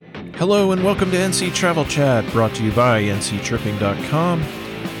Hello and welcome to NC Travel Chat, brought to you by nctripping.com.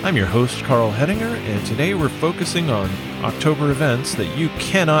 I'm your host, Carl Hedinger, and today we're focusing on October events that you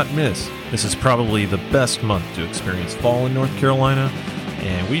cannot miss. This is probably the best month to experience fall in North Carolina,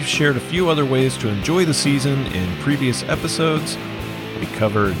 and we've shared a few other ways to enjoy the season in previous episodes. We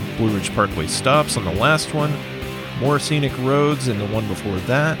covered Blue Ridge Parkway stops on the last one, more scenic roads in the one before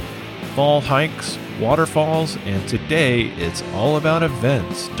that, fall hikes, waterfalls, and today it's all about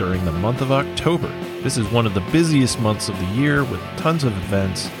events during the month of October. This is one of the busiest months of the year with tons of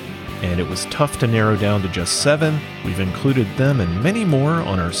events, and it was tough to narrow down to just 7. We've included them and many more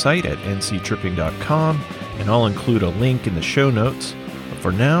on our site at nctripping.com, and I'll include a link in the show notes. But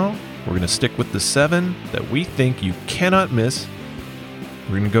for now, we're going to stick with the 7 that we think you cannot miss.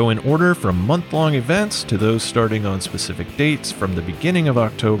 We're going to go in order from month-long events to those starting on specific dates from the beginning of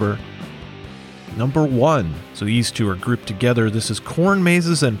October. Number 1. So these two are grouped together. This is corn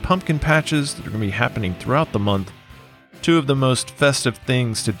mazes and pumpkin patches that are going to be happening throughout the month. Two of the most festive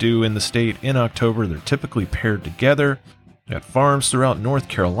things to do in the state in October. They're typically paired together. At farms throughout North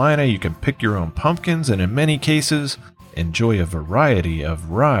Carolina, you can pick your own pumpkins and in many cases, enjoy a variety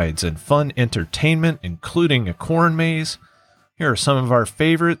of rides and fun entertainment, including a corn maze. Here are some of our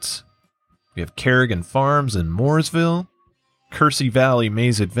favorites. We have Kerrigan Farms in Mooresville, Kersey Valley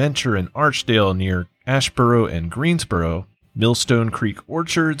Maze Adventure in Archdale near Ashboro and Greensboro, Millstone Creek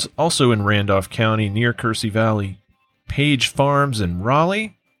Orchards, also in Randolph County near Kersey Valley, Page Farms in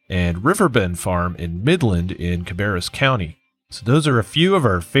Raleigh, and Riverbend Farm in Midland in Cabarrus County. So those are a few of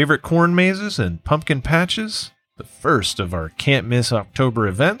our favorite corn mazes and pumpkin patches, the first of our can't-miss October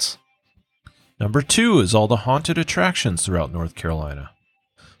events. Number 2 is all the haunted attractions throughout North Carolina.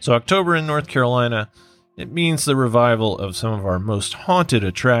 So October in North Carolina, it means the revival of some of our most haunted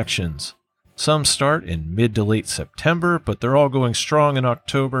attractions. Some start in mid to late September, but they're all going strong in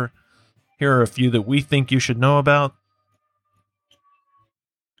October. Here are a few that we think you should know about.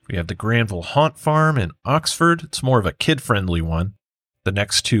 We have the Granville Haunt Farm in Oxford. It's more of a kid-friendly one. The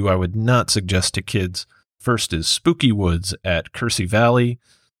next two I would not suggest to kids. First is Spooky Woods at Kersey Valley.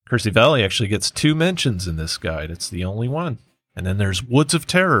 Kersey Valley actually gets 2 mentions in this guide. It's the only one. And then there's Woods of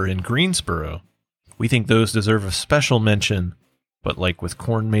Terror in Greensboro. We think those deserve a special mention, but like with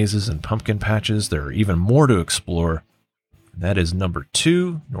corn mazes and pumpkin patches, there are even more to explore. And that is number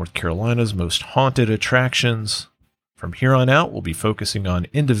 2, North Carolina's most haunted attractions. From here on out, we'll be focusing on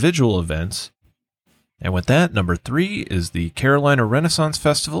individual events. And with that, number 3 is the Carolina Renaissance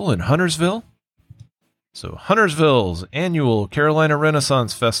Festival in Huntersville. So Huntersville's annual Carolina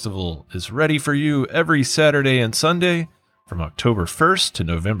Renaissance Festival is ready for you every Saturday and Sunday from October 1st to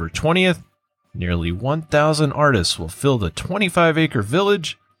November 20th. Nearly 1,000 artists will fill the 25-acre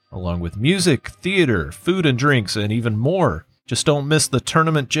village, along with music, theater, food and drinks, and even more. Just don't miss the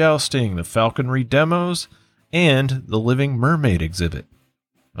tournament jousting, the falconry demos, and the Living Mermaid exhibit.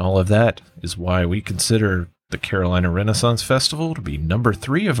 All of that is why we consider the Carolina Renaissance Festival to be number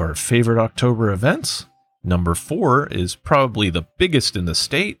 3 of our favorite October events. Number 4 is probably the biggest in the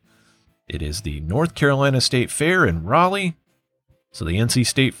state. It is the North Carolina State Fair in Raleigh. So the NC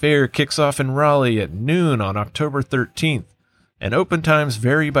State Fair kicks off in Raleigh at noon on October 13th, and open times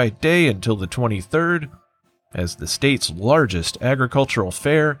vary by day until the 23rd. As the state's largest agricultural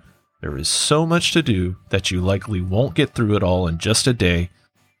fair, there is so much to do that you likely won't get through it all in just a day.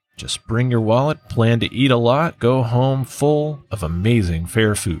 Just bring your wallet, plan to eat a lot, go home full of amazing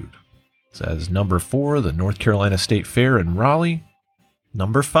fair food. So as number 4, the North Carolina State Fair in Raleigh.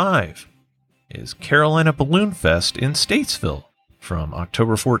 Number 5 is Carolina Balloon Fest in Statesville from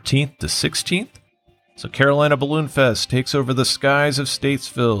October 14th to 16th. So Carolina Balloon Fest takes over the skies of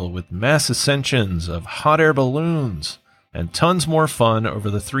Statesville with mass ascensions of hot air balloons and tons more fun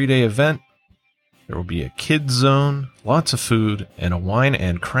over the 3-day event. There will be a kids zone, lots of food, and a wine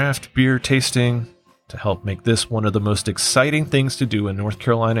and craft beer tasting to help make this one of the most exciting things to do in North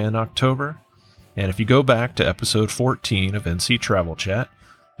Carolina in October. And if you go back to episode 14 of NC Travel Chat,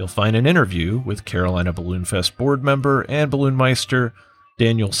 you'll find an interview with Carolina Balloon Fest board member and balloon meister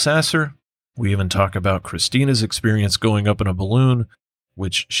Daniel Sasser. We even talk about Christina's experience going up in a balloon,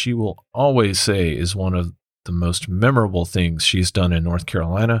 which she will always say is one of the most memorable things she's done in North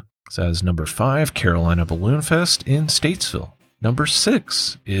Carolina. So as number 5, Carolina Balloon Fest in Statesville. Number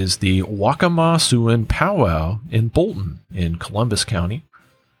 6 is the Waccamaw-Siouan Powwow in Bolton in Columbus County.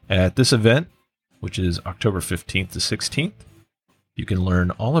 At this event, which is October 15th to 16th, you can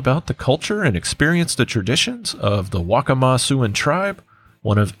learn all about the culture and experience the traditions of the Waccamaw-Siouan tribe,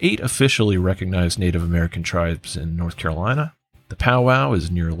 one of 8 officially recognized Native American tribes in North Carolina. The powwow is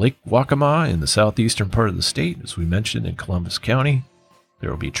near Lake Waccamaw in the southeastern part of the state, as we mentioned, in Columbus County. There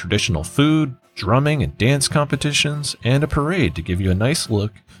will be traditional food, drumming and dance competitions, and a parade to give you a nice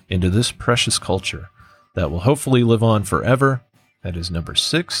look into this precious culture that will hopefully live on forever. That is number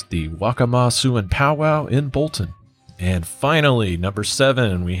 6, the Waccamaw Sioux and Powwow in Bolton. And finally, number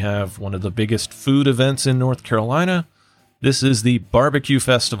 7, we have one of the biggest food events in North Carolina. This is the Barbecue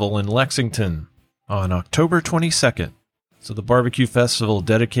Festival in Lexington on October 22nd. So the Barbecue Festival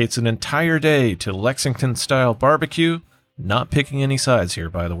dedicates an entire day to Lexington-style barbecue, not picking any sides here,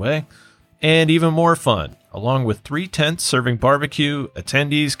 by the way, and even more fun. Along with 3 tents serving barbecue,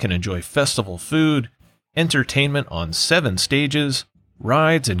 attendees can enjoy festival food, entertainment on 7 stages,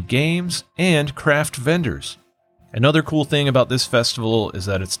 rides and games, and craft vendors. Another cool thing about this festival is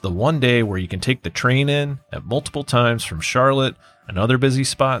that it's the one day where you can take the train in at multiple times from Charlotte and other busy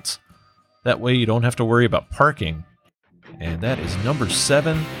spots. That way you don't have to worry about parking. And that is number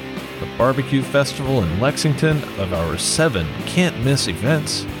 7, the Barbecue Festival in Lexington, of our 7 can't-miss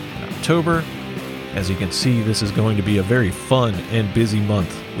events in October. As you can see, this is going to be a very fun and busy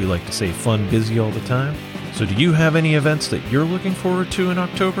month. We like to say fun, busy all the time. So do you have any events that you're looking forward to in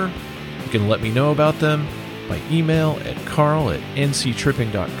October? You can let me know about them by email at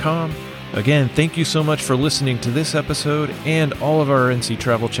carl@nctripping.com. Again, thank you so much for listening to this episode and all of our NC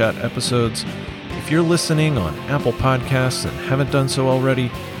Travel Chat episodes. If you're listening on Apple Podcasts and haven't done so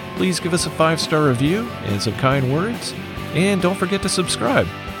already, please give us a 5-star review and some kind words, and don't forget to subscribe.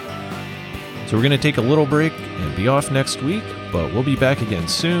 So we're going to take a little break and be off next week, but we'll be back again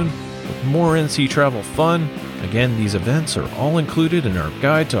soon with more NC Travel fun. Again, these events are all included in our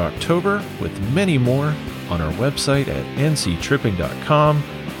guide to October, with many more on our website at nctripping.com.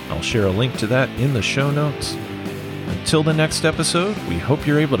 I'll share a link to that in the show notes. Until the next episode, we hope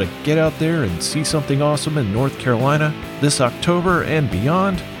you're able to get out there and see something awesome in North Carolina this October and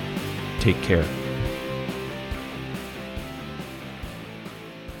beyond. Take care.